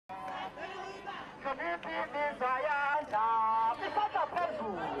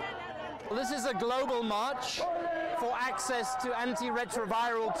Well, this is a global march for access to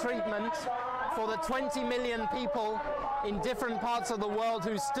antiretroviral treatment for the 20 million people in different parts of the world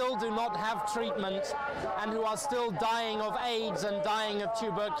who still do not have treatment and who are still dying of AIDS and dying of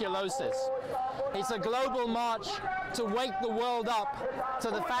tuberculosis. It's a global march to wake the world up to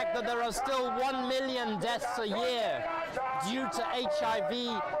the fact that there are still 1 million deaths a year due to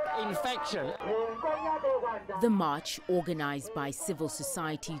HIV infection. The march, organized by civil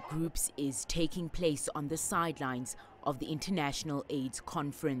society groups, is taking place on the sidelines of the International AIDS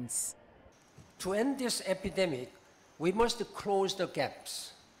Conference. To end this epidemic, we must close the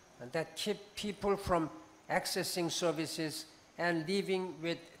gaps that keep people from accessing services and living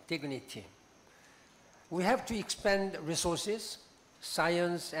with dignity. We have to expand resources,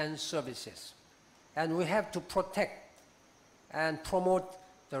 science, and services. And we have to protect and promote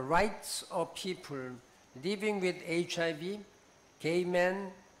the rights of people living with HIV, gay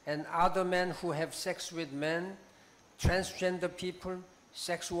men and other men who have sex with men, transgender people,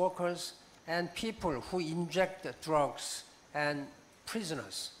 sex workers, and people who inject drugs, and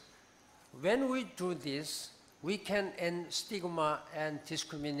prisoners. When we do this, we can end stigma and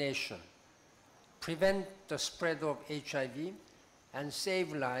discrimination, prevent the spread of HIV, and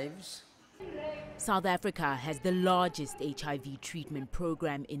save lives. South Africa has the largest HIV treatment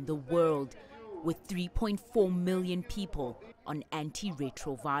program in the world, with 3.4 million people on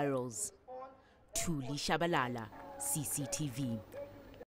antiretrovirals. Thuli Shabalala, CCTV.